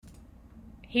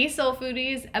Hey Soul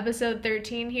Foodies, episode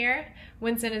 13 here.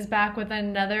 Winston is back with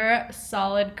another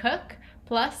solid cook.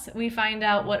 Plus, we find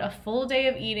out what a full day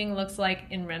of eating looks like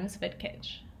in Rem's Fit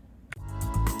Kitchen.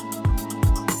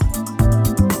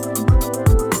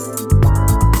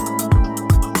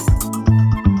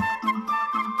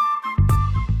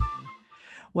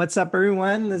 What's up,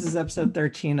 everyone? This is episode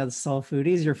 13 of the Soul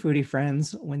Foodies. Your foodie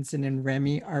friends, Winston and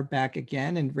Remi, are back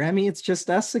again. And Remi, it's just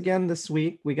us again this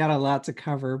week. We got a lot to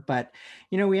cover, but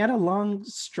we had a long,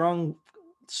 strong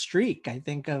streak, I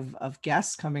think, of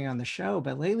guests coming on the show.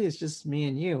 But lately, it's just me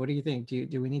and you. What do you think?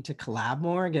 Do we need to collab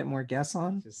more, get more guests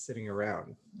on? Just sitting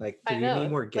around. Like, do I we know,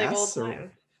 need more it's like old guests, or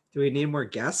times. do we need more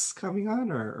guests coming on,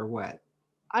 or what?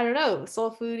 I don't know,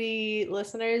 Soul Foodie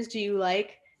listeners, do you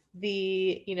like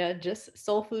the, just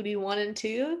Soul Foodie 1 and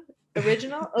 2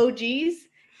 original OGs,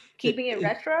 keeping it It,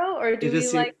 retro, or it do we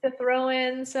just seems like to throw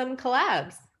in some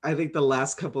collabs? I think the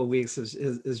last couple of weeks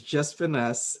has just been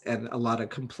us and a lot of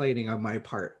complaining on my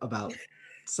part about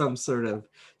some sort of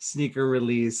sneaker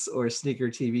release or sneaker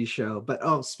TV show.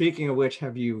 But speaking of which,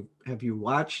 have you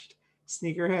watched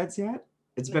Sneakerheads yet?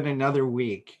 It's been another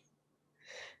week.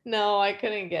 No, I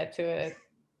couldn't get to it.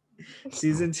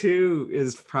 Season 2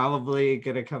 is probably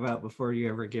gonna come out before you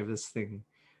ever give this thing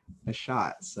a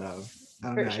shot. So I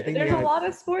don't For know. I sure. think you There's a gotta. lot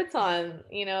of sports on,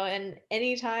 and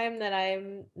anytime that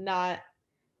I'm not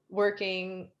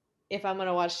working, if I'm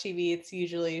gonna watch TV, it's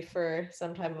usually for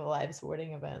some type of a live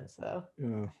sporting event. So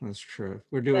Oh, that's true.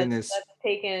 We're doing that's this. that's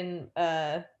taken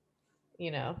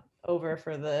over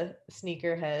for the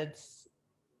sneakerheads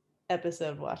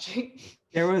episode watching.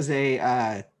 There was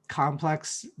a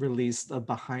complex released a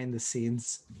behind the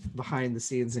scenes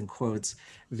in quotes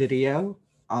video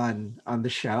on the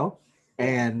show, Yeah.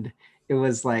 and it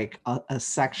was like a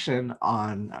section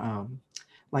on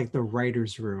like the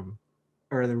writers room,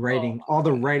 or the Oh writing, all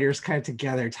the writers kind of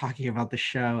together talking about the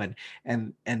show,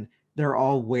 and they're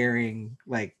all wearing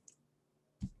like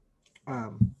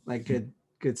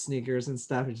good sneakers and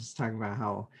stuff, and just talking about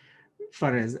how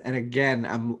fun it is. And again,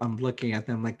 I'm looking at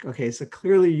them like, okay, so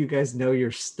clearly you guys know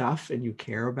your stuff and you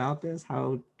care about this.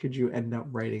 How could you end up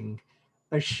writing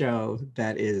a show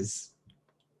that is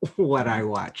what I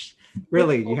watched? with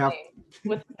Really, you full have. name.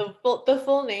 With the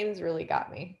full names really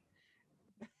got me.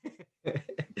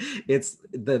 It's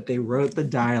that they wrote the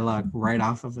dialogue right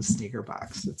off of a sneaker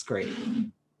box. It's great.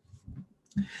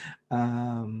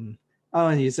 um oh,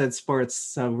 and you said sports,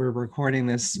 so we're recording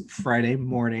this Friday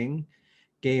morning.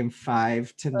 Game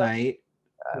 5 tonight.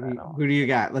 I Who do don't you, know. who do you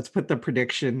got? Let's put the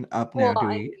prediction up Well, now. Do I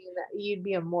we? mean, you'd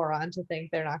be a moron to think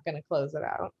they're not going to close it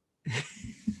out.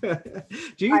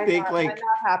 Do you I'm think not. I'm like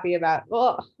not happy about.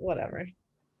 Well, whatever.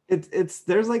 it's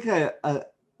there's like a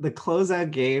the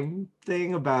closeout game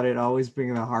thing about it always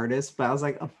being the hardest, but I was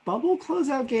like, a bubble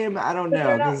closeout game, I don't But know,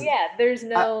 they're not. because Yeah, there's I,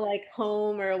 no like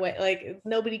home or away. Like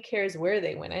nobody cares where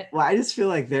they win it. well, I just feel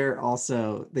like they're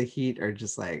also, the Heat are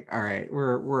just like, all right,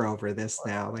 we're over this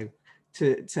now. Like,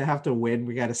 to have to win,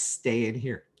 we got to stay in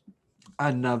here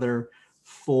another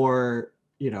four,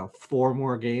 4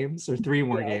 more games or 3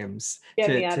 more Yeah, games get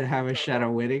me out to of have this a shot bubble.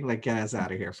 of winning. Like, get us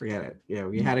out of here, forget it.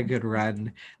 We had a good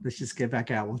run, let's just get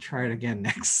back out, we'll try it again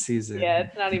next Yeah, season,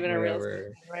 it's not even a real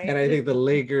whatever. season, right? And I think the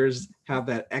Lakers have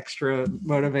that extra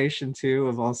motivation too,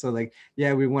 of also like,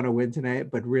 yeah, we want to win tonight,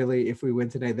 but really, if we win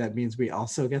tonight, that means we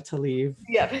also get to leave.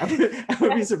 Yep. I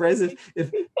would be surprised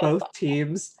if both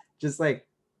teams just like,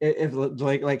 if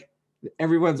like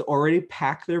everyone's already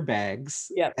packed their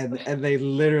bags, Yep. and they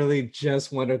literally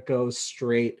just want to go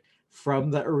straight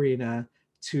from the arena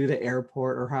to the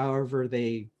airport, or however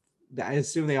I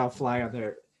assume they all fly on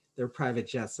their private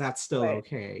jets. That's still Right.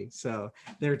 okay. So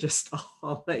they're just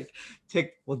all like,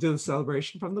 we'll do the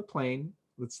celebration from the plane.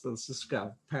 Let's just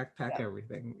go pack Yep.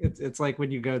 everything. It's like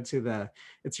when you go to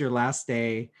it's your last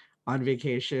day on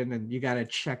vacation and you got to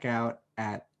check out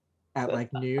at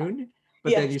like noon,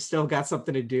 but then Yes. you still got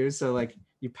something to do. So like,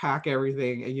 you pack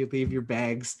everything and you leave your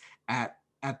bags at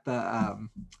at the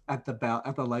at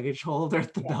the luggage holder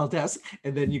at the Yeah. bell desk,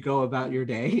 and then you go about your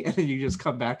day, and then you just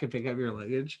come back and pick up your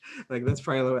luggage. Like, that's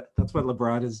what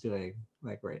LeBron is doing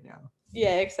like right now.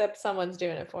 Yeah, except someone's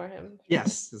doing it for him.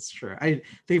 Yes, it's true.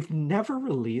 They've never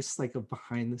released like a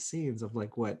behind the scenes of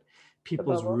like what The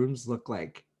people's bubble. rooms look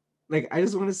like. Like, I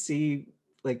just want to see,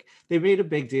 like, they made a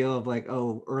big deal of like,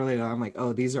 oh, early on, like,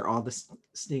 oh, these are all the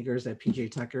sneakers that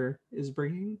PJ Tucker is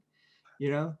bringing,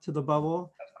 to the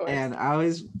bubble. Of course. And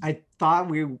I thought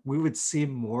we would see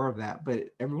more of that, but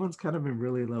everyone's kind of been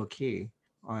really low key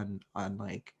on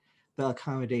like the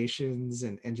accommodations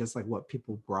and just like what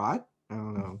people brought. I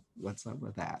don't know what's up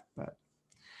with that, but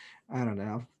I don't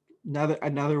know.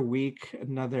 Another week,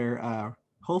 another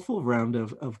hopeful round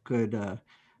of good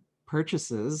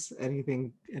purchases.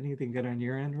 Anything good on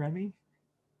your end, Remy?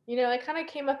 I kind of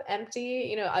came up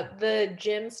empty. The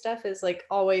gym stuff is like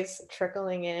always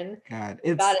trickling in. God,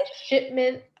 We got it's a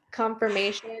shipment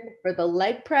confirmation for the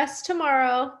leg press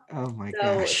tomorrow. oh my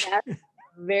So gosh. that's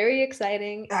very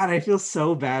exciting. God, I feel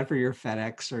so bad for your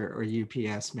FedEx or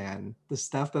UPS, man. The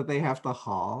stuff that they have to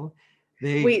haul,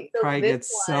 they Wait, so probably this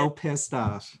get one, so pissed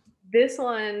off. this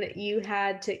one you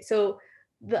had to, so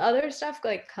the other stuff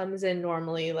like comes in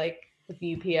normally like with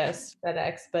UPS,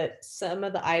 FedEx, but some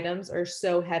of the items are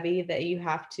so heavy that you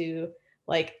have to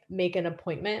like make an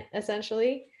appointment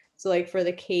essentially. So like for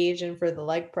the cage and for the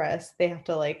leg press, they have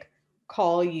to like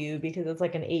call you because it's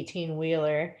like an 18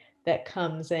 wheeler that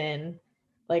comes in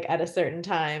like at a certain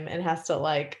time and has to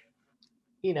like,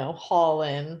 haul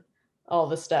in all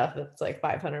the stuff that's like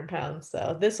 500 pounds.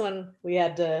 So this one we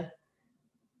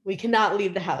cannot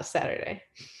leave the house Saturday.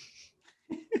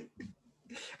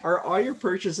 Are all your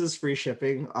purchases free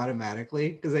shipping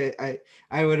automatically? Because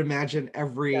I would imagine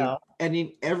No.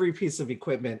 every piece of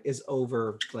equipment is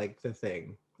over like the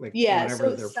thing, like Yeah, whatever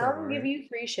so their some promo, give right? you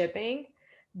free shipping,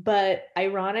 but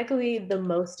ironically, the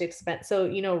most expensive.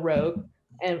 So Rogue,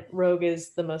 and Rogue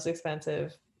is the most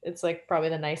expensive. It's like probably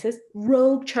the nicest.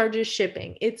 Rogue charges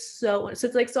shipping. It's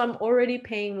like so I'm already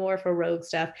paying more for Rogue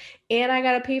stuff, and I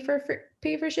gotta pay for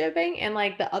shipping. And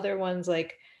like the other ones,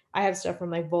 like I have stuff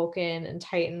from like Vulcan and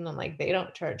Titan, and like they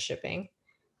don't charge shipping.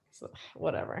 So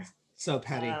whatever. Um,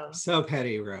 So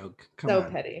petty, Rogue. Come so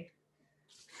on. petty.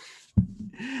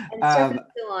 And stuff is Um,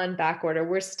 still on back order.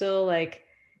 We're still like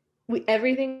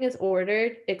everything is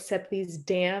ordered except these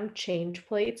damn change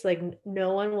plates. Like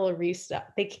no one will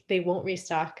restock. They won't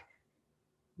restock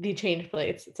the change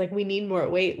plates. It's like we need more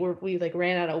weight. We like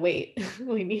ran out of weight.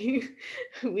 we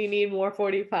need more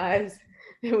 45s.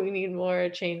 We need more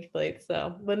change plates.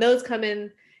 So when those come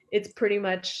in, it's pretty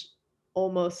much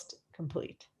almost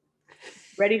complete.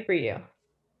 Ready for you.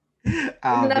 There's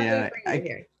oh nothing man, for you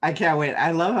here. I can't wait. I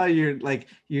love how you're like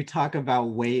you talk about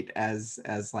weight as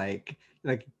like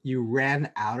you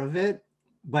ran out of it,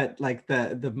 but like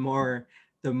the more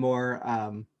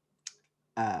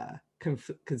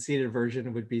conceited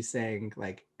version would be saying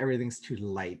like everything's too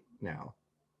light now,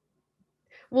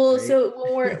 Well, right?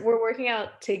 so when we're working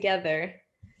out together,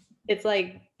 it's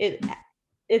like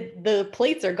the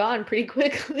plates are gone pretty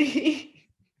quickly.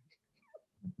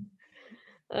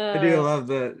 I do uh love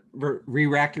the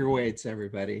re-rack your weights,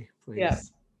 everybody, yeah.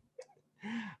 please.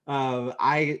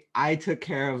 I took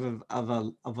care of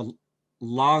a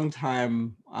long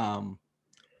time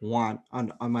want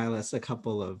on my list, a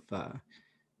couple of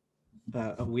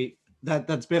a week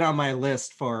that's been on my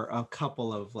list for a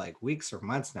couple of like weeks or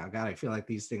months now. God, I feel like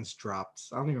these things dropped.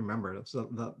 I don't even remember. So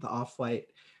the off-white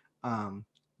um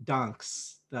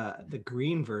dunks, the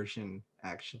green version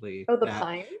actually, Oh, the that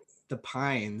pines. the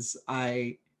pines.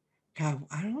 God,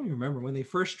 I don't even remember when they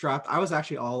first dropped. I was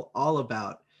actually all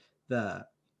about the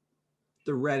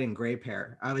the red and gray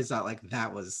pair. I always thought like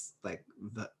that was like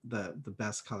the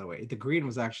best colorway. The green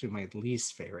was actually my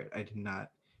least favorite. I did not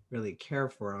really care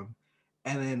for them.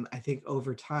 And then I think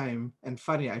over time, and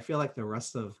funny, I feel like the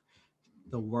rest of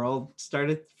the world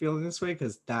started feeling this way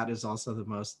because that is also the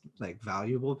most like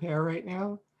valuable pair right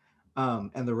now.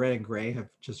 And the red and gray have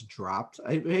just dropped.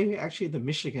 Maybe actually the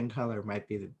Michigan color might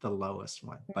be the lowest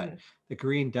one, but Mhm. the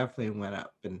green definitely went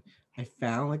up. And I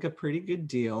found like a pretty good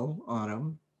deal on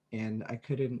them, and I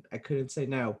couldn't say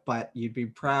no. But you'd be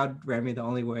proud, Remy. The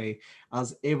only way I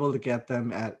was able to get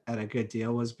them at a good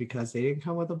deal was because they didn't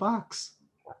come with a box.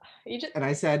 You just And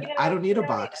I said, I don't need you a don't need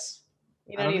them. box.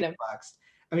 You I don't don't need need them. a box.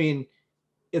 I mean,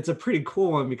 it's a pretty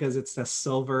cool one because it's the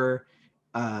silver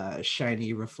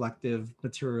shiny reflective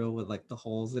material with like the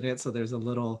holes in it, so there's a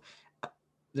little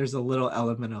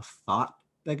element of thought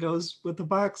that goes with the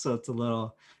box, so it's a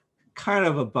little kind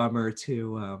of a bummer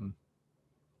to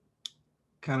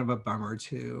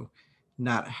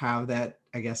not have that,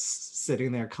 I guess,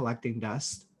 sitting there collecting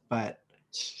dust, but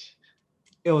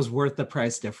it was worth the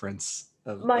price difference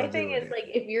My of thing doing is it. like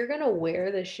if you're gonna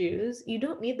wear the shoes, you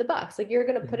don't need the box. Like you're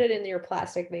gonna put it in your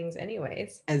plastic things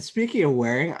anyways. And speaking of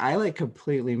wearing, I like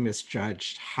completely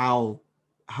misjudged how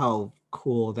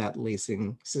cool that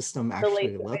lacing system The actually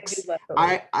laces, I do looks. love the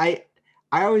lace.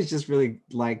 I always just really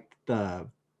liked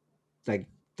like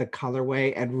the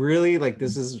colorway, and really like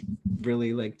this is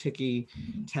really like ticky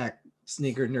tack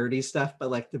sneaker nerdy stuff, but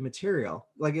like the material,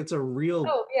 like it's a real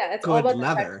Oh yeah, it's all good about the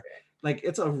leather. texture. Like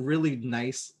it's a really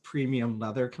nice premium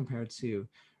leather compared to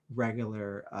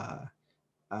regular uh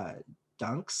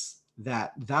dunks.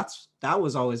 that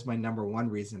was always my number one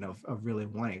reason of really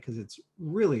wanting, because it's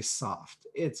really soft.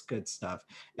 It's good stuff.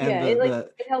 And Yeah,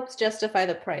 it helps justify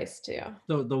the price too.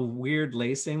 the weird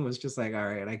lacing was just like, all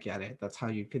right, I get it. That's how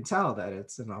you can tell that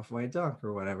it's an off-white dunk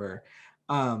or whatever.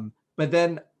 But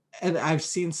then, and I've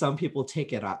seen some people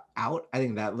take it out. I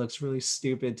think that looks really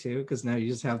stupid too, because now you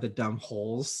just have the dumb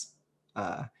holes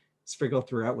sprinkled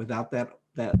throughout without that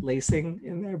lacing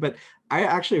in there. But I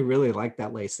actually really like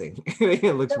that lacing. I think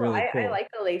it looks No, really I cool. like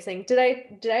the lacing. Did I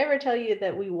ever tell you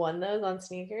that we won those on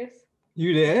sneakers?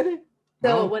 You did?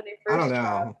 So when they I don't first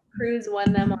dropped, know. Cruz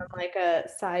won them on like a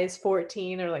size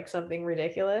 14 or like something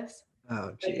ridiculous.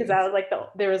 Oh, Because I geez. was like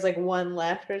there was like one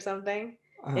left or something,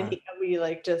 and Uh, we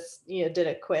like just did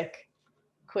a quick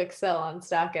sell on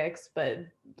StockX. But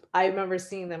I remember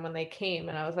seeing them when they came,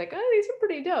 and I was like, oh, these are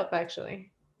pretty dope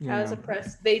actually. I was yeah.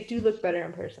 impressed. They do look better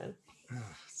in person.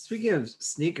 Speaking of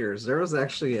sneakers, there was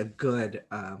actually a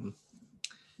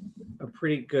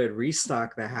pretty good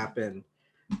restock that happened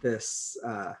this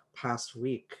past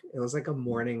week. It was like a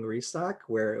morning restock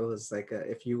where it was like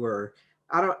if you were,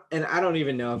 I don't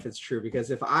even know if it's true, because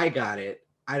if I got it,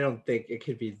 I don't think it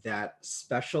could be that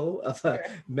special of a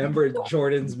Sure.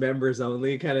 Jordan's members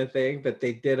only kind of thing. But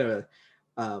they did a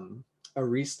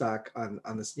restock on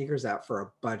the sneakers app for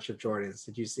a bunch of Jordans.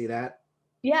 Did you see that?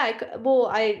 Yeah, well,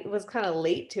 I was kind of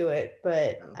late to it,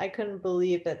 but No. I couldn't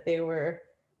believe that they were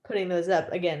putting those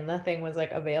up. Again, nothing was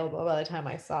like available by the time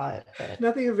I saw it, but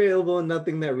Nothing available,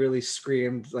 nothing that really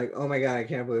screamed like, oh my god, I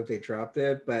can't believe they dropped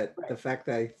it. But the right. fact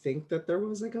that I think that there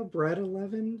was like a bread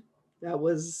 11 that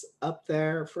was up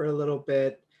there for a little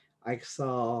bit. I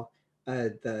saw a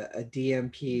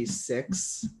DMP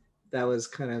 6 that was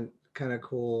kind of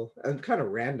cool and kind of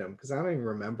random, because I don't even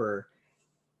remember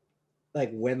like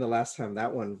when the last time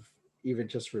that one even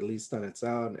just released on its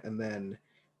own. And then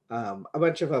a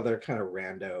bunch of other kind of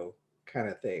rando kind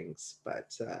of things.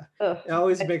 But Ugh, it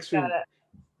always I just makes me gotta.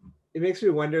 it makes me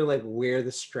wonder like where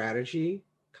the strategy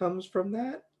comes from,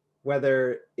 that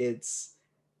whether it's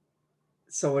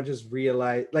someone just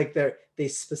realized like they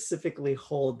specifically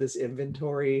hold this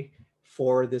inventory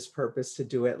for this purpose to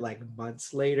do it like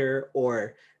months later,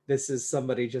 or this is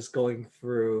somebody just going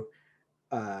through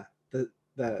uh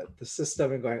the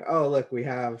system and going, oh look, we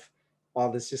have all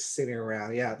this just sitting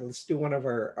around, yeah, let's do one of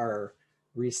our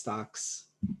restocks.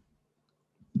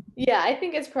 Yeah, I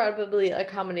think it's probably a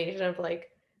combination of like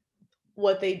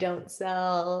what they don't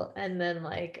sell, and then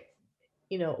like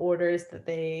orders that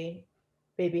they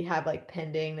maybe have like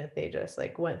pending that they just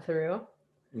like went through.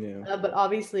 Yeah. But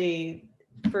obviously,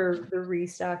 for the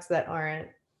restocks that aren't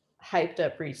hyped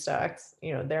up restocks,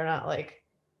 they're not like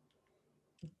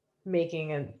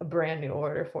making a brand new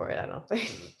order for it. I don't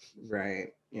think.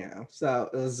 Right. Yeah. So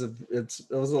it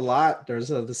was a lot. There's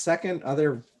the second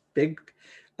other big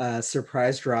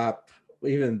surprise drop,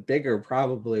 even bigger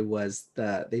probably, was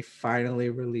that they finally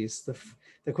released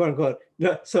the quote unquote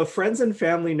no, so friends and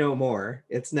family no more.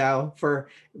 It's now for,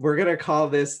 we're gonna call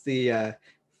this the I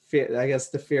guess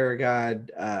the fear of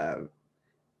God,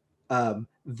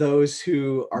 those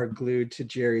who are glued to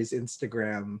Jerry's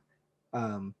Instagram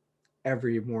um,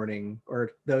 every morning,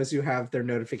 or those who have their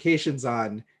notifications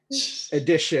on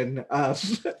edition of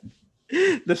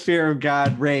the Fear of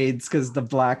God raids, because the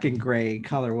black and gray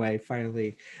colorway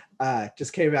finally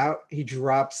just came out. He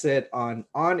drops it on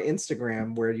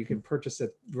Instagram, where you can purchase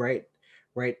it right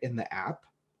in the app.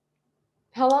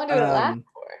 How long did it last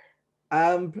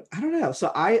Um, for? I don't know.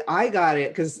 So I got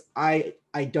it because I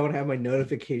don't have my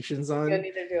notifications Yeah, on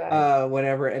neither do I.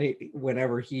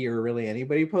 whenever he or really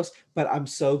anybody posts, but I'm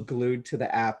so glued to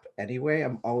the app anyway.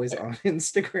 I'm always on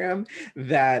Instagram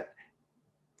that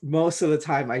most of the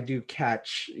time I do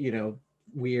catch,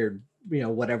 weird,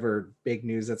 whatever big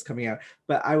news that's coming out.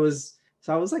 But I was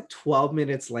like 12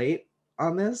 minutes late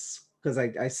on this, because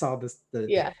I saw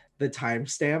Yeah. the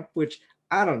timestamp, which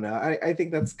I don't know. I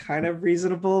think that's kind of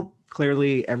reasonable.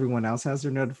 Clearly everyone else has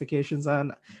their notifications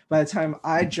on. By the time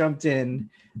I jumped in,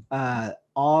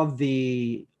 all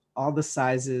the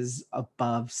sizes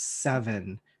above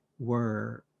 7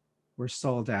 were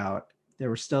sold out. There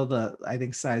were still the, I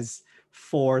think, size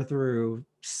 4 through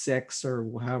 6 or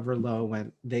however low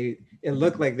went, it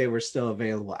looked like they were still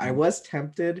available. I was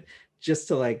tempted just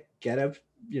to like get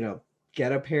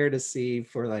a pair to see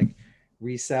for like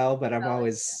resell, but I'm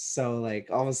always so like,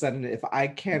 all of a sudden if I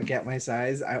can't get my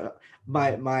size,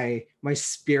 my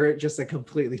spirit just like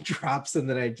completely drops, and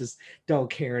then I just don't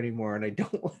care anymore, and I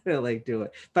don't want to like do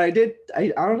it. But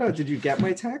I don't know, did you get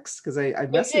my text? Because I I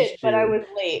did, messaged but I you, was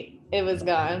late. It was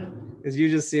gone. because you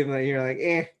just seem like you're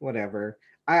like, whatever.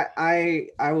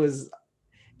 I was,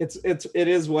 it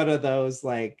is one of those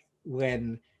like,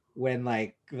 when when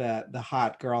like the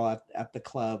hot girl at the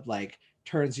club like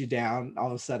turns you down, all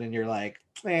of a sudden you're like,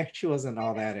 she wasn't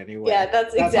all that Yeah, anyway.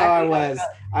 that's That's how I exactly how I was. felt.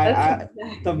 That's I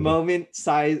the exactly. moment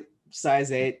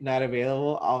size 8 not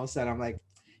available, all of a sudden I'm like,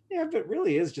 yeah, but it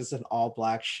really is just an all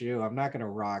black shoe. I'm not gonna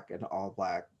rock an all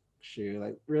black shoe.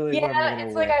 Like, really, Yeah, what am I gonna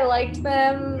it's like wear? I liked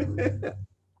them,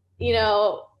 you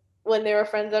know, when they were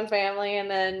friends and family, and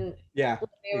then Yeah, when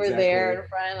they were there exactly. in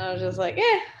front, I was just like,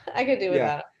 I could do Yeah,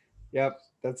 without yep.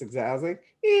 That's exactly. I was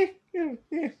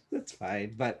like, that's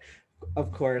fine. But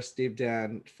of course, deep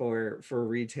down for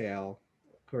retail,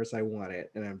 of course, I want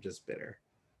it, and I'm just bitter.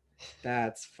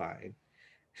 That's fine.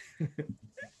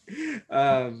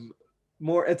 um,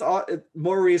 more. It's all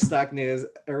more restock news.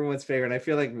 Everyone's favorite. I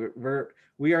feel like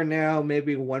we are now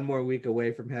maybe one more week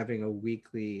away from having a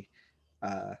weekly,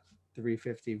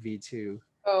 350 V2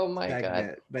 Oh my God.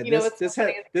 segment. But You know what's so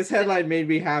funny this is headline made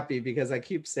me happy because I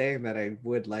keep saying that I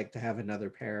would like to have another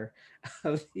pair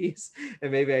of these,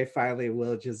 and maybe I finally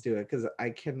will just do it because I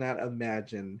cannot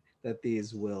imagine that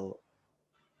these will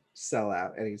sell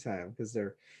out anytime because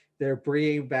they're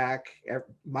bringing back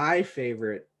my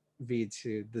favorite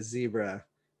V2, the zebra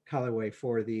colorway,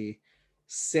 for the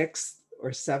sixth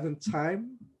or seventh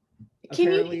time can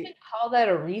you even apparently. call that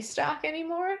a restock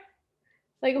anymore?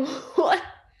 Like what?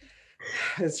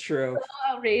 It's true.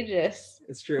 So outrageous.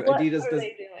 It's true. What are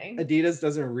they doing? Adidas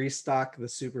doesn't restock the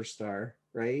superstar,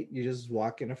 right? You just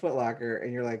walk in a Foot Locker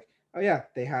and you're like, oh yeah,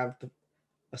 they have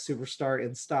a superstar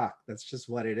in stock. That's just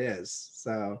what it is.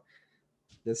 So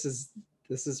this is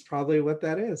this is probably what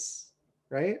that is,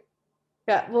 right?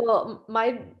 Yeah, well,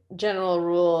 my general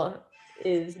rule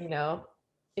is,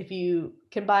 if you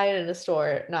can buy it in a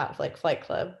store, not like Flight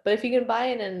Club, but if you can buy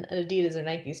it in an Adidas or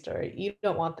Nike store, you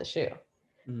don't want the shoe.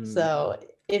 Mm. So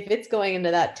if it's going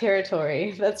into that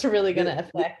territory, that's really going to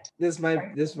affect. This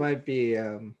might be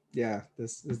yeah,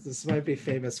 this might be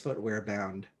famous footwear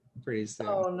bound pretty soon.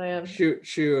 Oh man,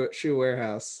 Shoe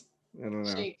warehouse. I don't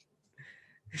know. chic.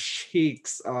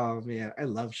 Sheiks. Oh man, I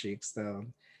love Sheiks though.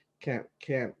 Can't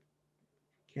can't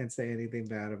can't say anything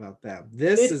bad about them.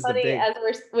 This It's is the funny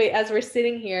big. as we're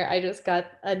sitting here, I just got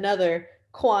another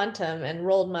quantum and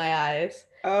rolled my eyes.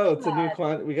 Oh, it's a new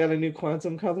quant. We got a new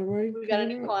quantum colorway We got a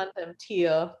new coming out. quantum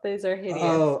teal. These are hideous.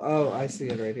 Oh, I see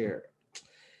it right here.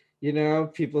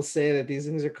 People say that these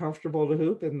things are comfortable to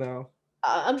hoop in, though.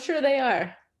 I'm sure they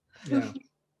are. Yeah.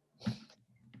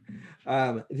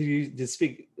 Did you just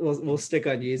speak? We'll stick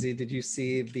on Yeezy. Did you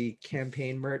see the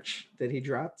campaign merch that he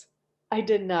dropped? I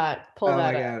did not pull Oh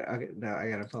my that up. god! Okay, no, I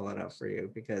gotta pull it up for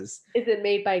you because Is it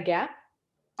made by Gap?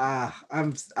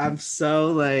 I'm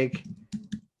so like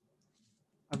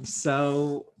I'm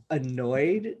so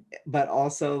annoyed, but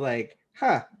also like,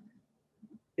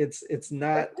 it's Worth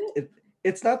not it?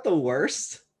 it's not the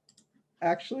worst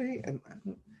actually, and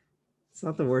it's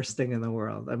not the worst thing in the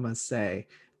world, I must say.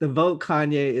 The vote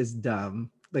Kanye is dumb,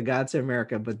 the God to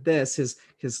America, but this his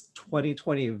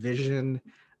 2020 vision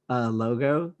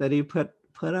logo that he put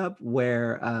up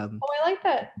where Oh, I like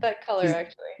that color he's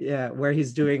actually. yeah, where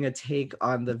he's doing a take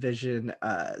on the vision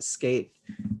skate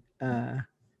uh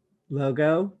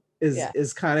logo Yeah.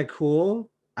 is kind of cool.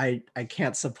 I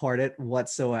can't support it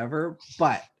whatsoever,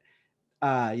 but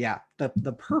yeah,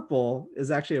 the purple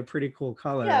is actually a pretty cool Yeah, I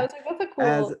color, was like, that's a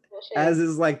as cool shade.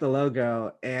 is like the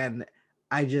logo. And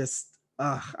I just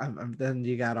then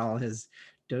you got all his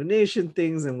donation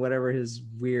things and whatever his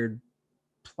weird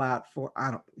platform. I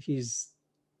don't He's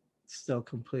still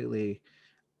completely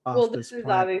Well, off this this is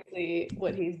planet. obviously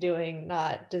what he's doing,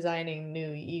 not designing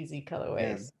new easy And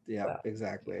colorways. yeah, So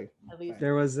exactly. at least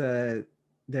There was a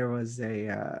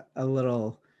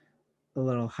little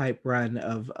hype run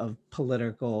of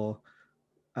political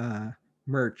uh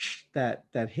merch that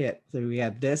hit. So we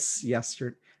had this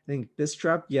yesterday. I think this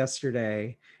dropped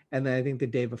yesterday, and then I think the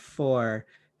day before,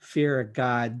 Fear of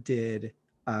God did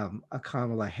a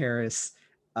Kamala Harris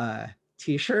uh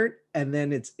t-shirt. And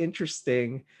then it's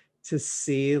interesting to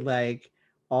see like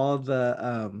all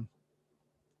the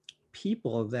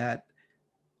people that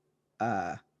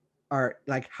uh are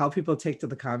like how people take to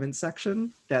the comment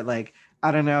section. That like,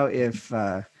 I don't know if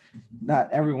not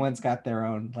everyone's got their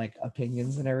own like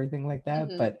opinions and everything like that,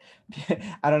 Mhm. but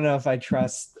I don't know if I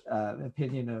trust the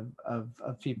opinion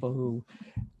of people who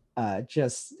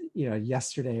just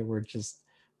yesterday were just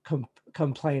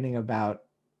complaining about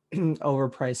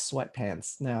overpriced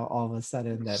sweatpants. Now all of a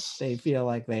sudden that they feel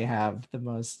like they have the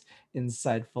most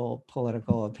insightful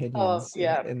political Oh opinions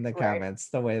yeah, in the right. comments,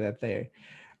 the way that they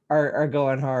are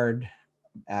going hard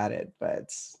at it. But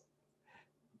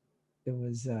it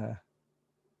was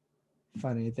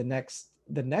funny. The next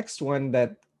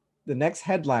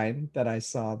headline that I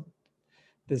saw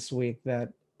this week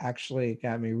that actually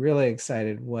got me really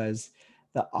excited was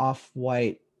the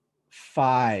Off-White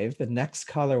 5. The next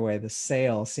colorway, the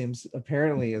sale, seems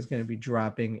apparently is going to be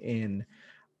dropping in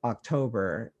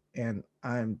October. And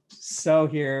I'm so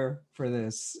here for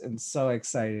this and so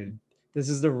excited. This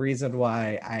is the reason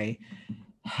why I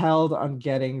held on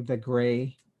getting the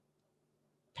gray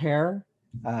pair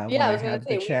Yeah, when I I was gonna had the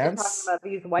say we've been talking chance. about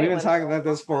these We've white been ones talking for about a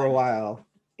long this for a time. while,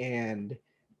 and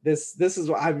this is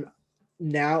what I'm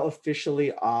now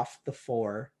officially off the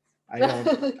 4.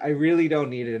 I really don't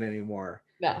need it anymore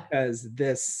No. because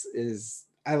this is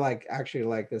I actually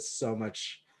like this so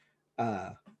much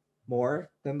uh more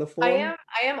than the 4. I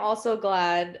am also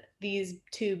glad these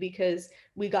two because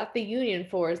we got the Union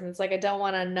fours and it's like I don't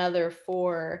want another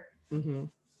four Mm-hmm.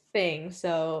 thing.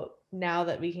 So now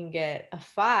that we can get a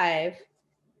five,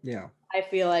 Yeah. I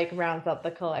feel like rounds up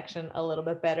the collection a little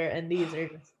bit better. And these are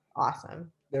just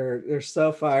awesome. They're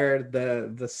so fired.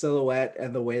 The silhouette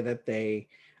and the way that they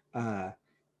uh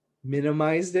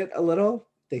minimized it a little,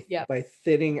 they Yep. by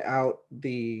thinning out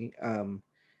the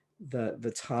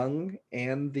tongue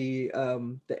and the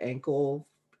ankle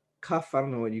cuff. I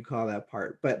don't know what you call that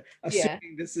part, but Yeah.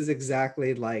 assuming this is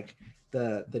exactly like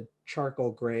the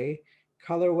charcoal gray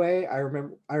colorway,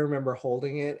 I remember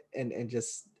holding it and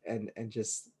just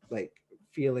like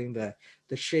feeling the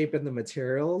shape and the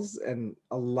materials, and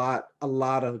a lot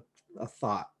of a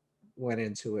thought went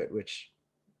into it, which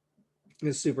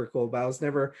is super cool. But I was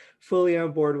never fully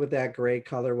on board with that gray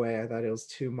colorway. I thought it was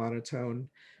too monotone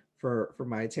for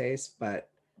my taste. But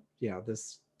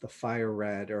this the fire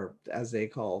red, or as they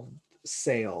call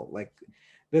sale, like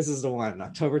this is the one,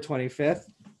 October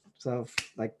 25th. So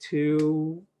like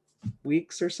 2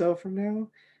 weeks or so from now.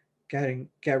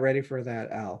 Get ready for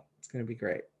that, Al. It's gonna be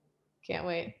great. Can't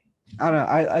wait. I don't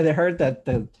know. I heard that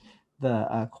the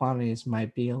quantities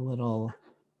might be a little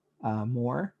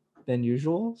more than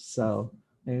usual. So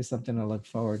maybe something to look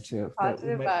forward to. That we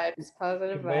Positive might vibes. we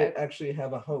Positive might vibes. actually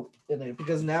have a hope in it,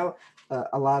 because now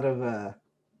a lot of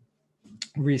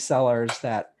resellers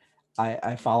that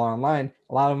I follow online,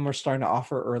 a lot of them are starting to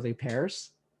offer early pairs.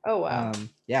 Oh wow.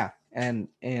 Yeah, and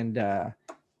that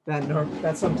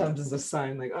sometimes is a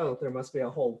sign like, oh, there must be a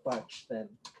whole bunch then,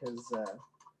 because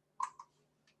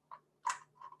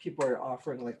people are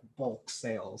offering like bulk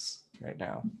sales right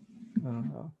now. I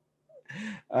don't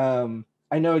know.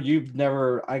 I know you've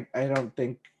never. I don't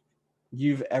think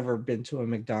you've ever been to a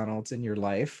McDonald's in your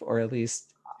life, or at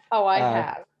least Oh, I uh,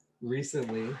 have.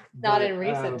 recently. Not in But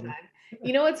recent time.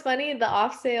 You know what's funny? The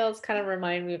off sales kind of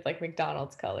remind me of like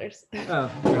McDonald's colors.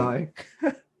 oh, really?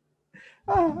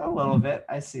 Oh, a little bit.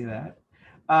 I see that.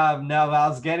 No,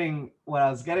 what I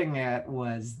was getting at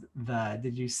was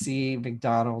did you see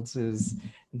McDonald's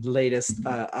latest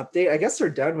update? I guess they're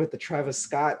done with the Travis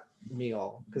Scott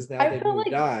meal because now I they've feel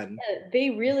moved like on. they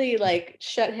really like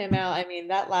shut him out. I mean,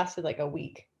 that lasted like a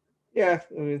week. Yeah,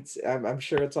 I mean, I'm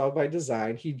sure it's all by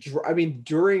design. I mean,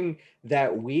 during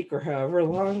that week or however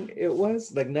long it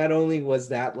was, like not only was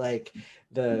that like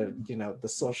the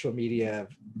social media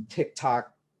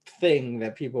TikTok thing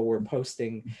that people were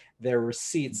posting their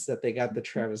receipts that they got the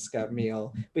Travis Scott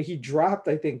meal, but he dropped,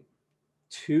 I think,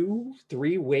 2,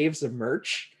 3 waves of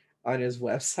merch on his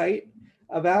website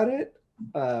about it.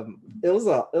 It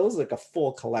was like a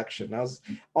full collection.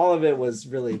 All of it was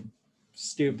really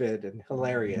stupid and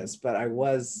hilarious, but I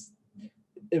was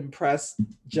impressed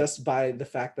just by the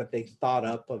fact that they thought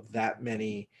up of that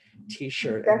many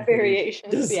t-shirt and That hoodie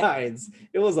variations, yeah. designs.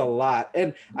 It was a lot,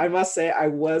 and I must say I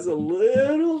was a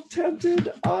little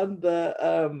tempted on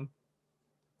the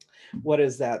what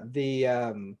is that, the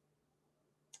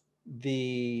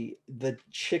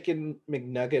chicken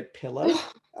McNugget pillow.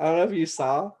 I don't know if you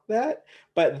saw that,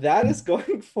 but that is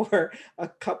going for a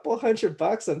couple $100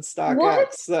 on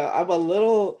What? StockX. So I'm a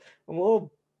little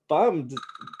bummed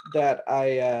that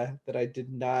I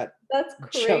did not That's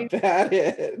crazy. jump at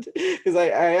it, because I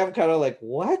am kind of like,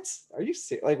 what are you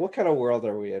serious? Like, what kind of world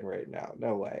are we in right now?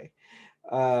 No way.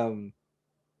 Um,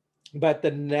 but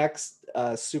the next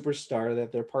superstar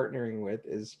that they're partnering with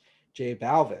is J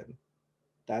Balvin.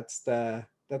 That's the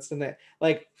next.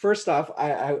 Like, first off,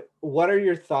 I what are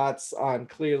your thoughts on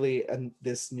clearly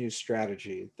this new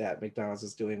strategy that McDonald's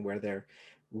is doing, where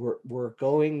we're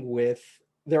going with,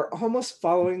 they're almost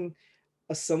following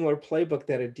a similar playbook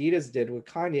that Adidas did with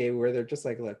Kanye, where they're just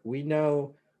like, look, we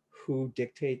know who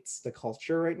dictates the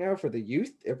culture right now for the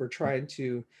youth, if we're trying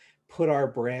to put our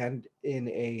brand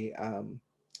in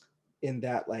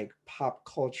that like pop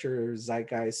culture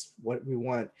zeitgeist, what we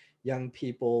want young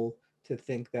people to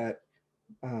think that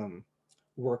um,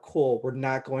 we're cool. We're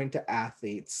not going to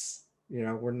athletes.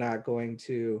 We're not going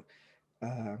to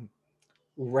um,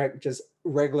 just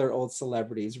regular old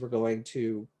celebrities. We're going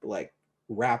to like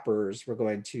rappers. We're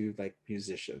going to like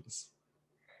musicians.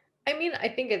 I mean, I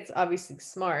think it's obviously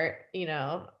smart,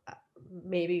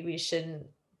 maybe we shouldn't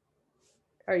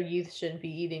our youth shouldn't be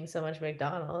eating so much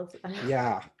McDonald's.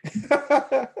 Yeah.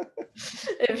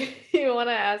 If you want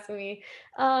to ask me,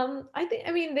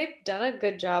 I mean, they've done a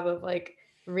good job of like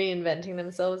reinventing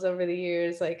themselves over the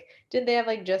years. Like, did they have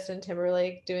like Justin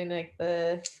Timberlake doing like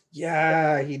the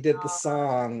Yeah, he did the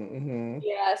song.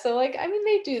 yeah, so like I mean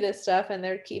they do this stuff and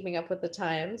they're keeping up with the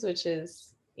times, which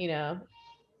is,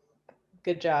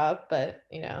 good job, but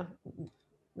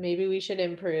maybe we should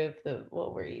improve the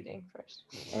what we're eating first.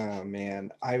 Oh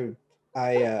man, I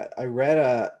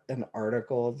read an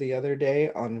article the other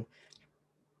day on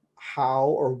how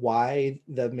or why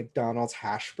the McDonald's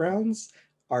hash browns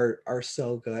are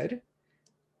so good.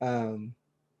 Um,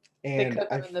 They and cook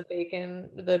them I in the bacon,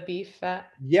 the beef fat.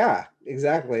 Yeah,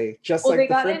 exactly. Just Well, like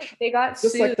the French, they got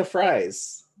just like sued, the like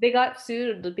fries. they got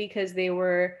sued because they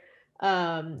were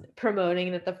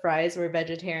promoting that the fries were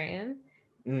vegetarian,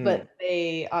 Mm, but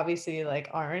they obviously like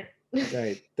aren't.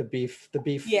 right, the beef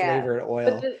Yeah, flavored but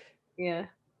oil. yeah.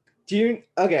 Do you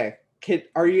okay?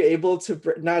 Are you able to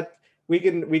not?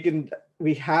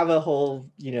 We have a whole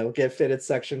get fitted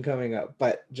section coming up,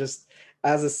 but just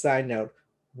as a side note,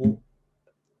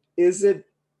 is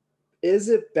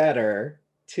it better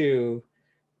to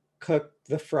cook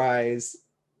the fries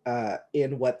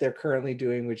in what they're currently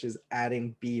doing, which is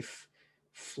adding beef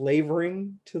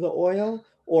flavoring to the oil,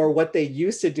 or what they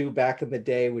used to do back in the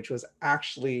day, which was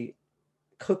actually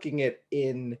cooking it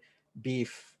in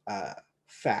beef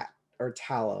fat or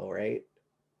tallow, right?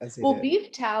 As they Well, did.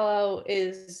 beef tallow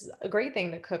is a great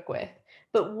thing to cook with,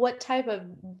 but what type of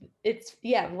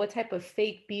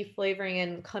fake beef flavoring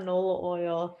and canola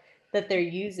oil that they're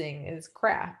using is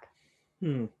crap.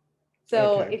 Hmm.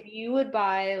 So Okay. if you would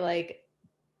buy like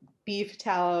beef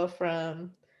tallow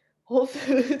from Whole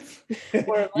Foods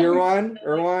or You're like on,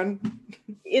 Erwan.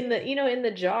 in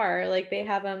the jar, like they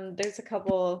have them, there's a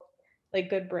couple like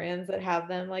good brands that have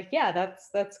them. Like, yeah,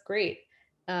 that's great.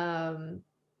 Um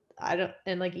I don't,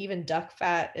 and like even duck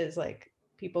fat is like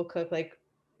people cook like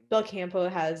Bel Campo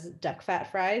has duck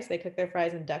fat fries. They cook their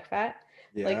fries in duck fat.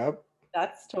 Like Yep.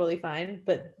 that's totally fine,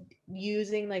 but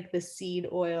using like the seed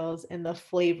oils and the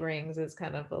flavorings is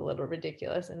kind of a little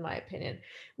ridiculous in my opinion.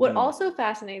 What Hmm. also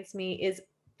fascinates me is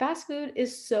fast food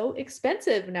is so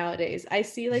expensive nowadays. I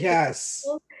see like the Yes.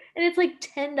 commercials and it's like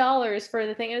 $10 for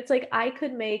the thing and it's like I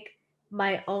could make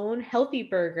my own healthy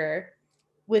burger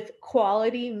with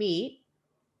quality meat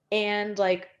and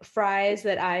like fries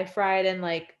that I fried in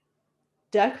like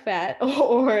duck fat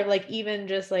or like even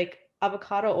just like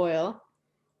avocado oil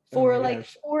Oh for my like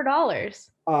gosh. $4.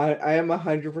 I am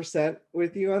 100%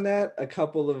 with you on that.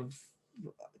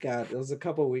 God, it was a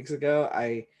couple of weeks ago.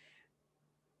 I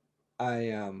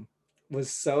was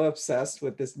so obsessed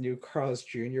with this new Carl's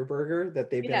Jr. burger that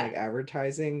they've been Yeah, like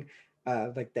advertising,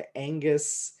 like the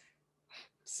Angus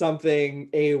something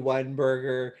A1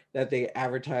 burger that they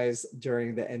advertise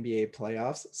during the NBA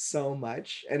playoffs so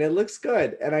much, and it looks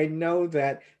good. And I know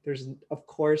that there's, of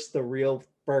course, the real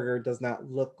burger does not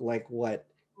look like what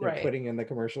they're right. putting in the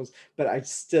commercials, but I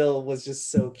still was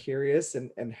just so curious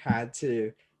and had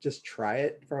to just try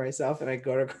it for myself. And I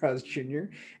go to Carl's Jr.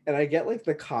 and I get like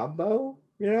the combo,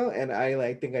 and I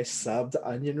like think I subbed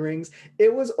onion rings.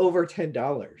 It was over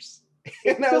 $10.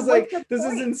 And I So was what's like, the this is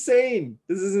point? insane.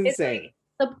 This is It's like insane.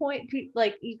 the point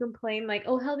like you complain like,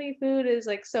 "Oh, healthy food is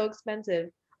like so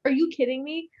expensive." Are you kidding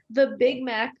me? The Yeah. Big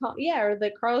Mac yeah, or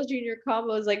the Carl's Jr.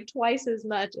 combo is like twice as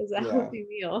much as a Yeah. healthy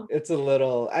meal. It's a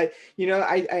little I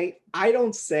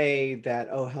don't say that,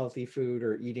 oh, healthy food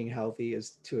or eating healthy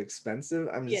is too expensive.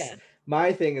 I'm just, Yeah,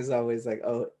 my thing is always like,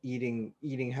 oh, eating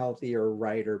healthy or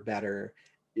right or better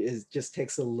is just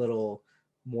takes a little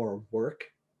more work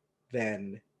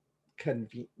than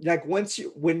like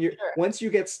sure. once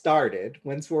you get started,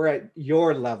 once we're at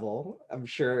your level, I'm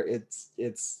sure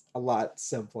it's a lot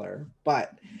simpler.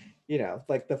 But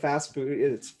like the fast food,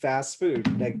 it's fast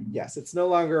food. Like, yes, it's no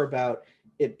longer about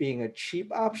it being a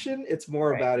cheap option, it's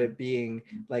more Right. about it being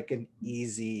like an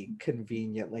easy,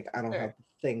 convenient, like I don't Sure. have to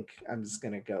think, I'm just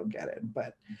gonna go get it.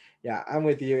 But yeah, I'm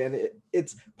with you. And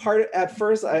it's part at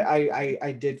first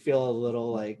I did feel a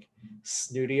little like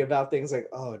snooty about things, like,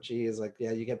 oh geez, like,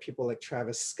 yeah, you get people like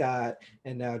Travis Scott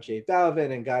and now Jay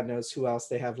Balvin and God knows who else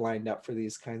they have lined up for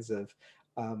these kinds of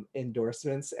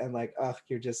endorsements, and like, oh,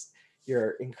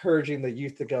 you're encouraging the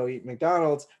youth to go eat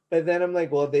McDonald's. But then I'm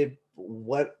like, well,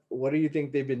 what do you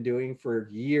think they've been doing for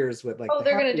years with like Oh, the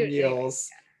they're gonna Happy do it anyway.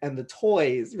 Meals? and the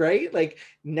toys, right? Like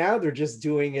now they're just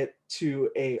doing it to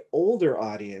a older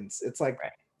audience. It's like,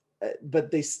 Right.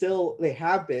 but they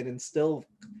have been and still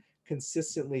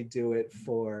consistently do it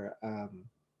for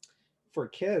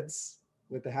kids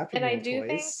with the Happy And I Meal do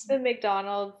think toys. the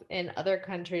McDonald's in other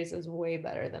countries is way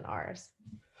better than ours.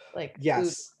 Like food,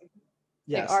 Yes, like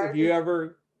yes. ours is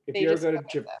If they you ever just go to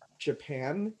cook it though.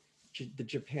 Japan, the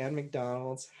Japan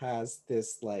McDonald's has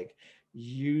this like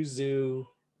yuzu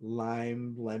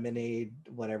lime lemonade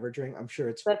whatever drink. I'm sure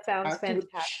it's That sounds packed with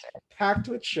fantastic. packed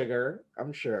with sugar.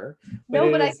 I'm sure, but No,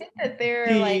 it but I is think that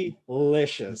they're like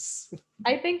delicious.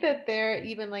 I think that their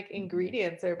even like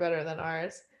ingredients are better than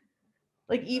ours.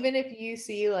 Like even if you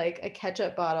see like a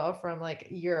ketchup bottle from like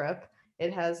Europe,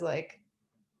 it has like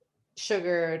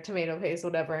sugar, tomato paste,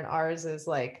 whatever, and ours is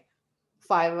like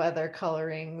five other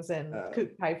colorings and Uh,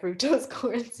 high fructose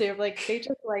corn syrup. Like they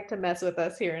just like to mess with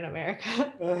us here in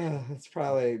America. it's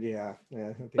probably yeah.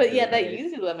 I think But you're yeah, that right.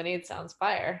 yuzu lemonade sounds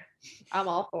fire. I'm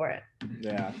all for it.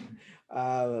 Yeah.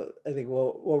 I think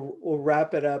we'll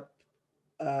wrap it up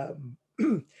um,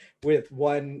 with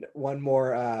one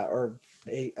more or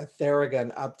a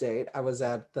Theragun update. I was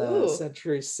at the Ooh,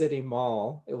 Century City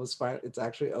Mall. It was fine. It's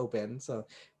actually open, so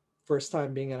first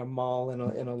time being at a mall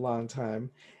in a long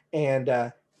time. And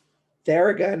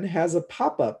Theragun has a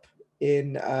pop up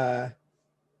in at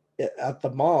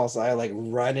the mall. So I like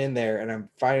run in there, and I'm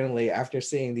finally after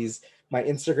seeing these. My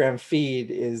Instagram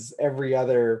feed is every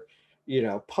other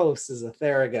post is a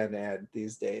Theragun ad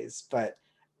these days, but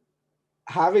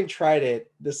having tried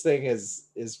it, this thing is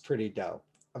pretty dope.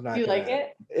 I'm do not you like gonna.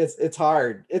 it? It's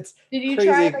hard. It's Did you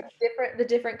try crazy. like the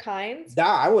different kinds? Nah,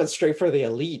 I went straight for the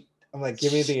elite. I'm like,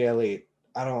 give me the elite.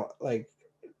 I don't like,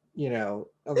 I'm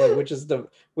like, which is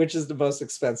the most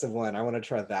expensive one? I want to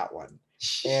try that one.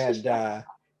 And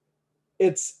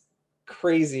it's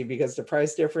crazy because the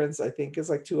price difference I think is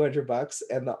like $200,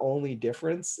 and the only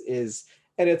difference is,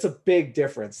 and it's a big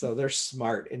difference. So they're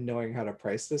smart in knowing how to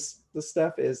price this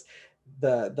stuff. Is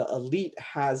the elite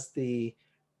has the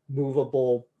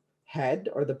movable head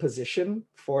or the position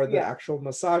for the Yeah. actual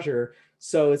massager,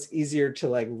 so it's easier to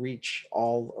like reach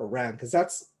all around, because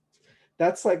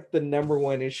that's like the number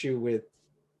one issue with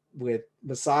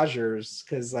massagers,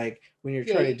 because like when you're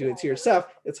Yeah, trying to you do can it to yourself,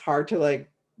 it's hard to like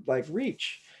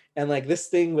reach. And like this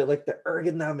thing with like the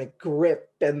ergonomic grip,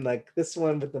 and like this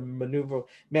one with the maneuver,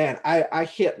 man, I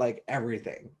hit like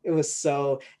everything. It was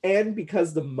so, and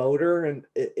because the motor and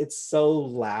it's so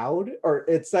loud, or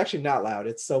it's actually not loud,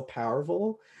 it's so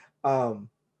powerful, um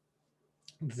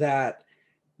that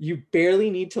you barely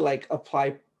need to like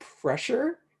apply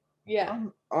pressure yeah.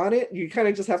 on it. You kind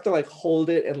of just have to like hold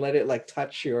it and let it like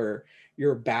touch your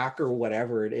back or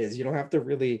whatever it is. You don't have to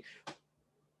really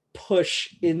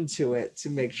push into it to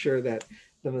make sure that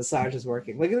the massage is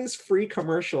working. Look at this free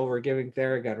commercial we're giving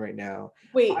Theragun right now. I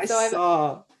Wait, so I've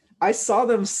saw I saw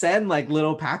them send like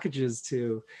little packages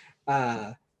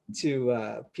uh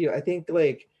people. I think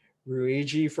like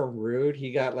Ruigi from Rude,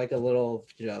 he got like a little,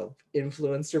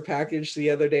 influencer package the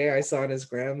other day I saw on his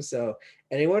gram. So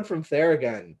anyone from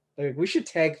Theragun, like we should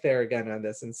tag Theragun on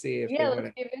this and see if they yeah, want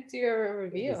let's to give it to your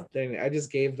this review. thing. I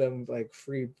just gave them like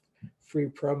free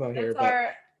promo here, That's but our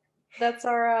that's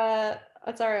our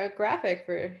that's our graphic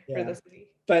for yeah. this week.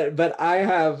 But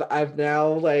I've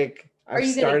now like Are I've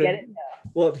you gonna get started. it?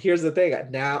 Well, here's the thing.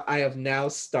 Now I have now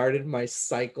started my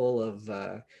cycle of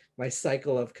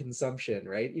consumption,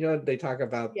 right? They talk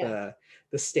about Yeah,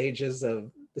 the right. stages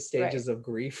of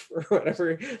grief or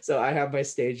whatever. So I have my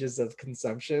stages of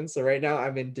consumption. So right now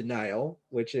I'm in denial,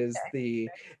 which is the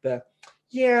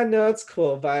yeah, no, it's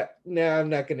cool, but no, I'm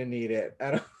not gonna need it.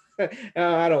 I don't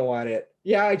no, I don't want it.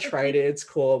 Yeah, I tried it. It's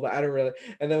cool, but I don't really.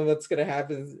 And then what's gonna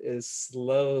happen is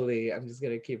slowly I'm just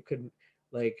gonna keep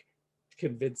like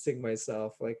convincing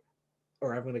myself, like,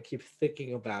 or I'm gonna keep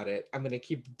thinking about it. I'm gonna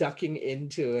keep ducking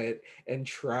into it and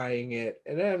trying it,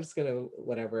 and then I'm just gonna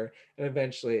whatever. And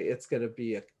eventually, it's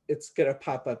gonna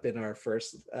pop up in our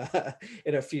first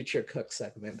in a future cook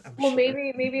segment, I'm Well, sure.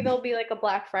 maybe there'll be like a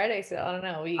Black Friday sale. I don't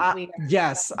know. We never know.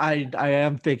 Yes, I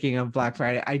am thinking of Black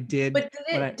Friday. I did But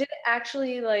when I did it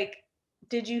actually like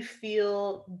did you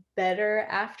feel better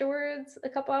afterwards a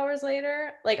couple hours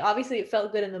later? Like obviously it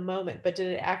felt good in the moment, but did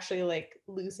it actually like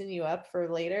loosen you up for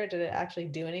later? Did it actually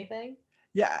do anything?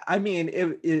 Yeah, I mean,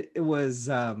 it was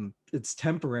it's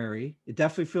temporary. It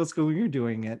definitely feels good when you're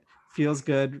doing it. Feels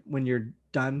good when you're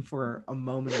done for a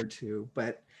moment or two.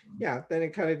 But yeah, then it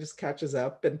kind of just catches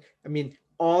up. And I mean,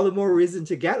 all the more reason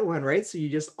to get one, right? So you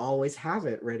just always have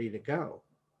it ready to go.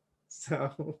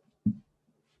 So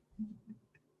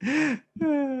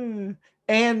and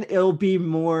it will be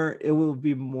more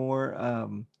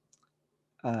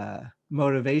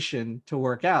motivation to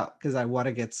work out because I want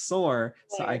to get sore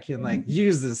so I can like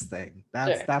use this thing.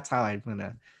 That's how I'm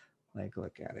gonna like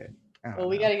look at it. Well,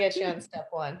 we got to get you on step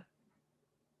one.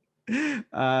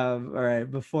 All right,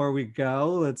 before we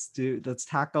go, let's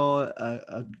tackle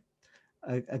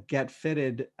a get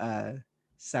fitted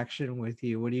section with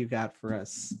you. What do you got for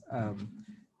us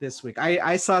this week?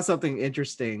 I saw something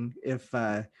interesting if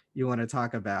you want to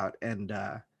talk about, and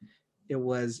it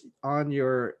was on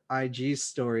your IG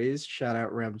stories. Shout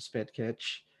out Rem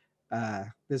Spitkitch.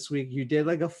 This week you did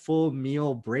like a full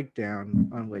meal breakdown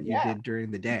on what you did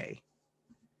during the day.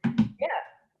 Yeah.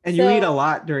 And you eat a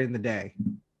lot during the day.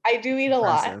 I do eat a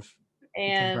lot. And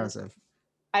it's impressive.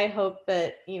 I hope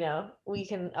that, you know, we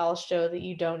can all show that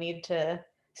you don't need to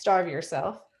starve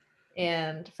yourself.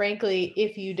 And frankly,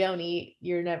 if you don't eat,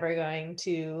 you're never going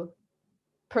to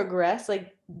progress.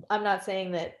 Like, I'm not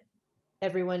saying that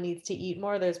everyone needs to eat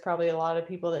more. There's probably a lot of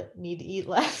people that need to eat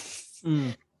less.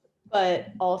 But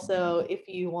also, if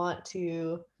you want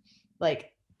to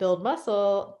like build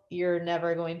muscle, you're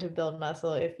never going to build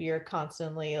muscle if you're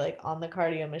constantly like on the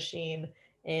cardio machine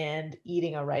and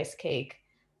eating a rice cake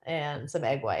and some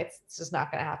egg whites. It's just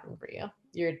not going to happen for you.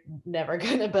 You're never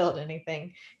going to build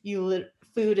anything.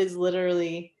 Food is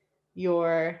literally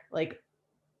your like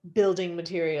building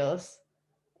materials.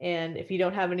 And if you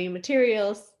don't have any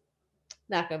materials,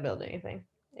 not going to build anything.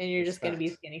 And you're just going to be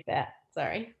skinny fat.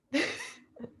 Sorry. I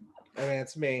mean,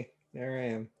 it's me.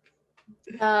 There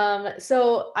I am.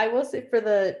 So I will say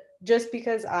just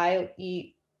because I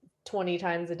eat 20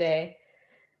 times a day,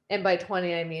 and by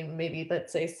 20 I mean maybe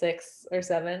let's say 6 or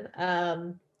 7,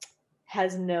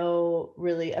 has no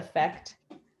really effect.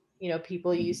 You know,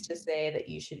 people used to say that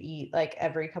you should eat like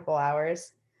every couple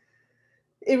hours.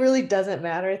 It really doesn't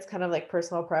matter. It's kind of like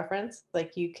personal preference.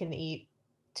 Like you can eat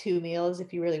 2 meals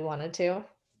if you really wanted to.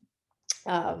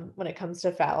 When it comes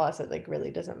to fat loss, it like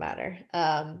really doesn't matter.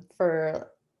 For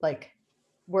like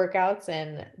workouts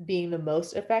and being the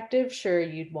most effective, sure,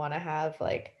 you'd want to have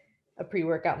like a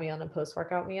pre-workout meal and a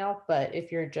post-workout meal. But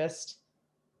if you're just,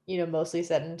 you know, mostly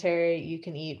sedentary, you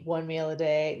can eat 1 meal a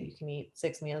day, you can eat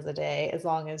 6 meals a day, as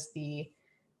long as the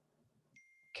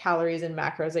calories and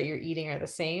macros that you're eating are the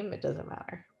same, it doesn't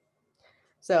matter.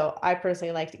 So I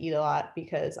personally like to eat a lot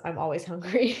because I'm always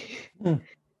hungry.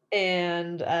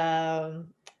 And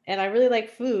I really like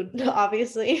food,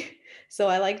 obviously. So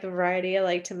I like the variety. I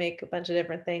like to make a bunch of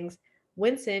different things.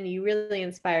 Winston, you really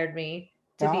inspired me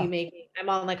to be making. I'm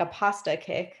on like a pasta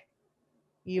kick.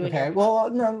 Well,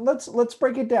 no, let's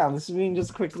break it down. This is we can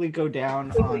just quickly go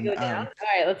down All right,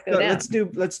 let's go down.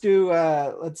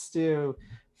 Let's do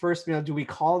first meal. Do we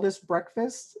call this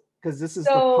breakfast? Because this is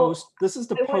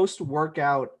the post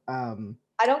workout.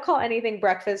 I don't call anything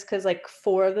breakfast because like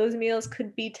 4 of those meals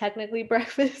could be technically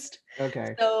breakfast.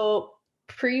 Okay. So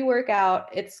pre-workout,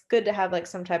 it's good to have like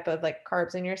some type of like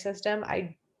carbs in your system.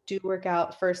 I do work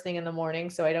out first thing in the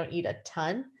morning, so I don't eat a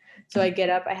ton. So I get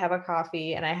up, I have a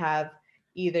coffee, and I have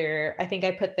I think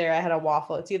I put there, I had a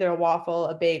waffle. It's either a waffle,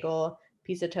 a bagel,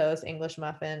 piece of toast, English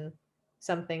muffin,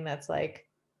 something that's like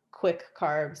quick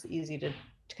carbs, easy to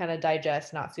kind of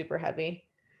digest, not super heavy.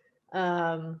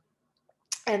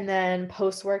 And then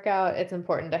post workout, it's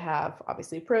important to have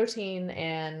obviously protein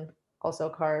and also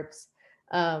carbs.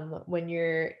 When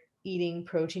you're eating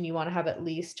protein, you want to have at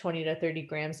least 20 to 30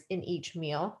 grams in each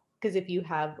meal, because if you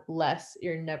have less,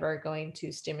 you're never going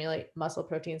to stimulate muscle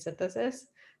protein synthesis.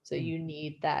 So you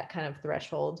need that kind of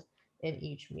threshold in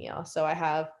each meal. So I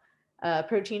have a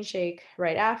protein shake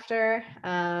right after.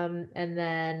 And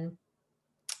then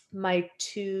my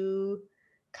 2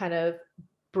 kind of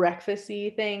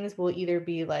breakfasty things will either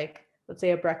be like, let's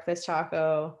say a breakfast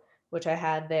taco, which I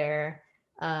had there,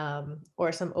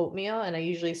 or some oatmeal. And I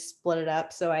usually split it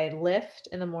up. So I lift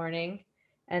in the morning,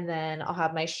 and then I'll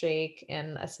have my shake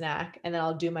and a snack, and then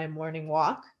I'll do my morning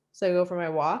walk. So I go for my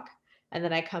walk, and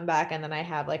then I come back, and then I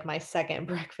have like my second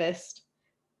breakfast,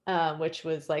 which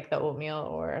was like the oatmeal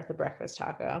or the breakfast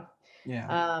taco.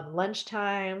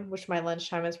 Lunchtime, which my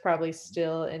lunchtime is probably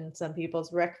still in some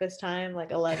people's breakfast time,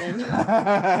 like 11. So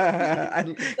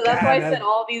that's why I said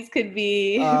all these could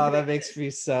be. Oh, that makes me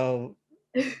so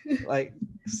like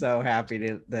so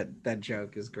happy that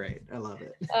joke is great. I love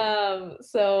it.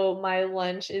 So my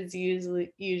lunch is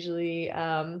usually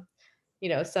you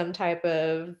know, some type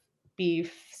of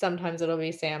beef. Sometimes it'll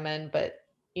be salmon, but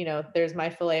you know, there's my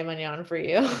filet mignon for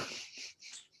you.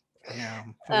 Yeah,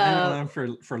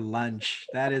 for lunch.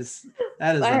 That is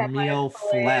a meal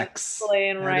flex.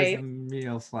 That is a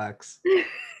meal flex.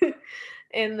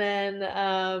 And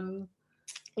then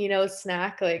you know,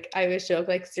 snack, like I always joke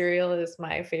like cereal is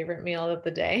my favorite meal of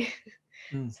the day.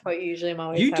 Mm. So usually I'm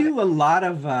always You having. do a lot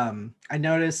of I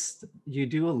noticed you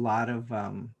do a lot of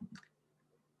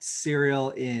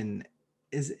cereal in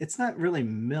it's not really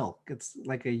milk. It's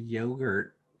like a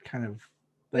yogurt kind of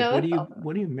like No,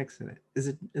 what do you mix in it? Is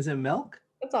it milk?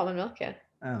 that's almond milk. Yeah,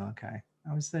 Oh, okay.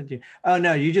 I was said you. Oh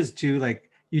no, you just do like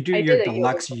you do I your did a yogurt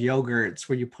deluxe yogurts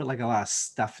where you put like a lot of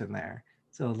stuff in there.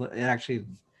 So it actually,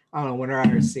 I don't know. Whenever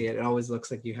I see it, it always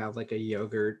looks like you have like a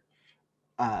yogurt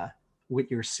uh with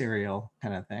your cereal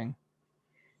kind of thing.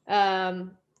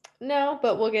 Um, no,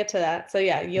 but we'll get to that. So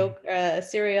yeah, Mm.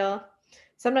 cereal.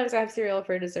 Sometimes I have cereal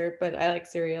for dessert, but I like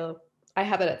cereal. I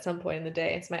have it at some point in the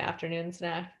day. It's my afternoon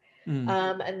snack.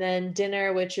 Mm. And then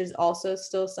dinner, which is also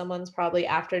still someone's probably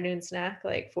afternoon snack,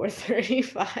 like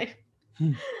 4:35.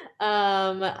 Hmm.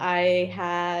 I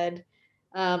had,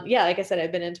 yeah, like I said,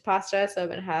 I've been into pasta, so I've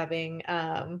been having,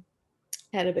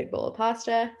 had a big bowl of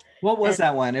pasta, What was and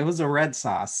that one? It was a red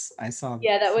sauce. I yeah, that saw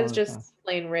was the sauce. just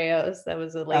plain Rayo's. That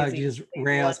was a Oh, lazy, just lazy one.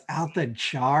 rails out the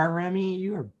jar, Remy.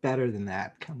 You are better than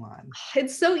that. Come on.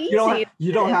 It's so easy.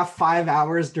 You don't have 5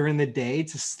 hours during the day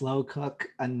to slow cook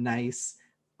a nice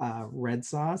red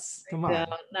sauce. Come No, on,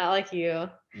 not like you.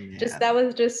 Just man. that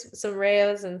was just some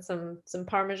Rayo's and some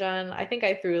Parmesan. I think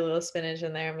I threw a little spinach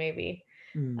in there, maybe.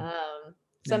 Mm,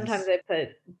 Sometimes nice. I put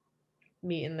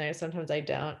meat in there, sometimes I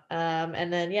don't.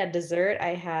 And then yeah, dessert.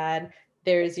 I had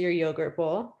there's your yogurt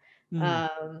bowl. Mm,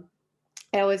 Um,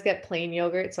 I always get plain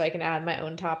yogurt so I can add my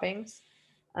own toppings.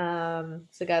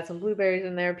 So got some blueberries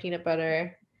in there, peanut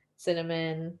butter,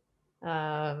 cinnamon.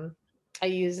 I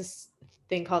use this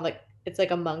thing called like it's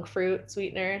like a monk fruit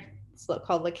sweetener. It's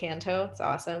called Lakanto. It's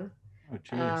awesome. oh,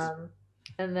 jeez. Um,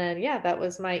 and then yeah, that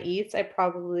was my eats. I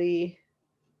don't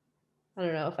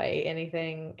know if I ate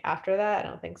anything after that. I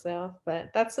don't think so.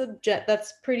 But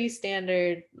that's pretty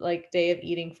standard like day of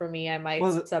eating for me. I might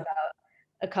Well, sub out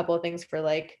a couple of things for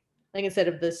like instead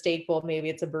of the steak bowl, maybe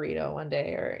it's a burrito one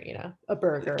day or a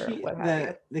burger or what have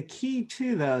you. the key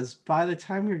too, though, is by the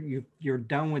time you're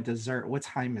done with dessert, what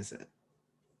time is it?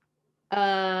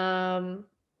 Um,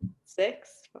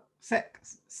 6?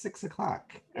 6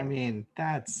 o'clock. I Yeah. mean,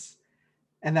 that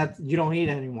you don't eat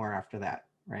anymore after that,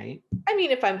 right? I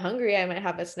mean, if I'm hungry, I might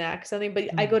have a snack, something, but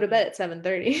I Mm. go to bed at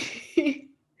 7:30.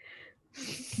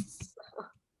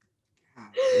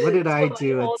 What did So I my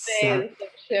do whole day is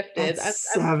like at shifted. I'm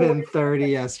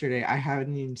 7:30 yesterday? I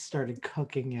haven't even started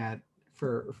cooking yet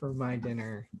for my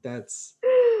dinner. That's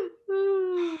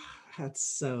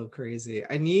so crazy.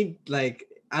 I need like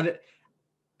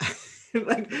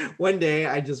like one day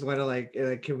I just want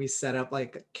to can we set up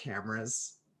like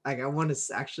cameras? Like I want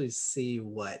to actually see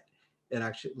what it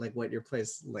actually like what your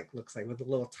place like looks like with a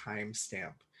little time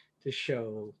stamp to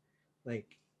show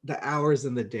like the hours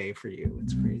in the day for you.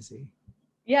 It's crazy.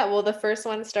 Yeah, well, the first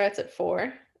one starts at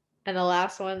 4 and the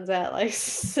last one's at like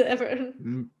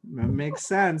 7. Makes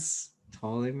sense.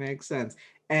 Totally makes sense.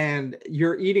 And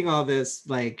you're eating all this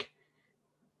like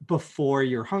before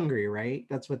you're hungry, right?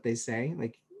 That's what they say.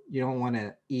 Like you don't want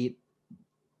to eat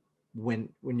when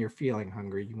you're feeling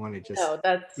hungry. You want to just No,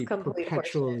 that's be complete horseshit,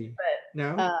 perpetually but,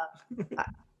 no.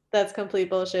 that's complete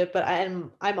bullshit, but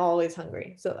I'm always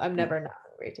hungry, so I'm Yeah. never not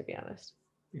hungry, to be honest.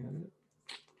 Yeah.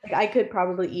 Like, I could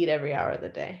probably eat every hour of the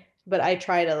day, but I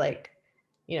try to, like,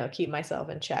 keep myself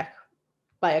in check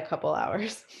by a couple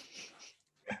hours.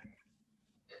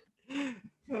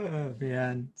 Oh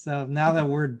man. So now that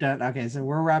we're done, okay, so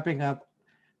we're wrapping up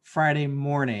Friday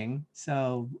morning.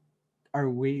 So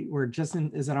we're just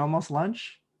in, is it almost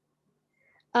lunch?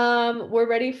 We're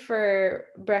ready for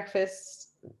breakfast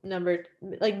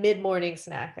like mid-morning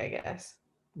snack, I guess.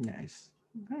 Nice.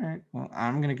 All right. Well,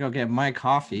 I'm gonna go get my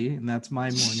coffee, and that's my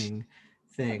morning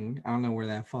thing. I don't know where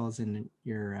that falls in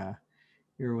your That's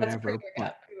whatever, pre-workout,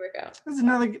 but pre-workout. that's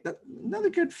another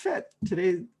good fit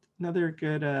today. Another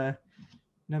good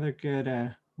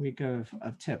week of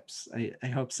tips. I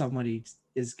hope somebody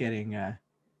is getting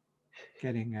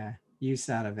use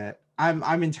out of it. I'm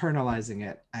internalizing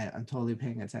it. I'm totally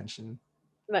paying attention.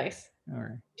 Nice. All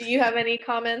right. Do you have any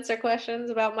comments or questions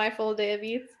about my full day of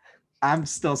eats? I'm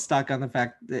still stuck on the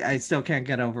fact that I still can't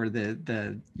get over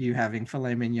the you having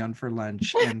filet mignon for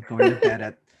lunch and going to bed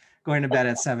at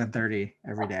 7:30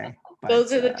 every day. Those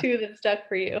But are the two that stuck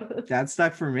for you. that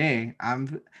stuck for me.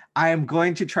 I am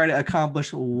going to try to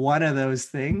accomplish one of those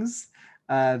things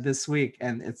this week,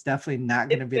 and it's definitely not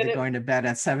going to It's be the gonna going to bed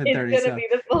at it's 7:30. gonna So be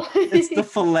the full it's the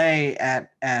fillet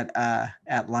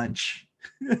at lunch.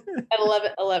 at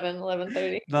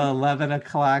 11:30. The 11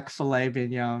 o'clock filet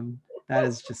mignon. That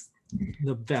is just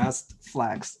the best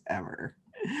flex ever.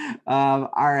 All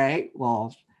right.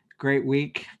 Well, great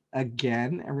week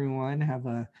again, everyone. Have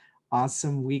a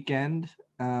awesome weekend.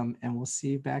 And we'll see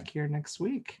you back here next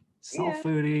week. Soul Yeah.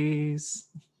 Foodies.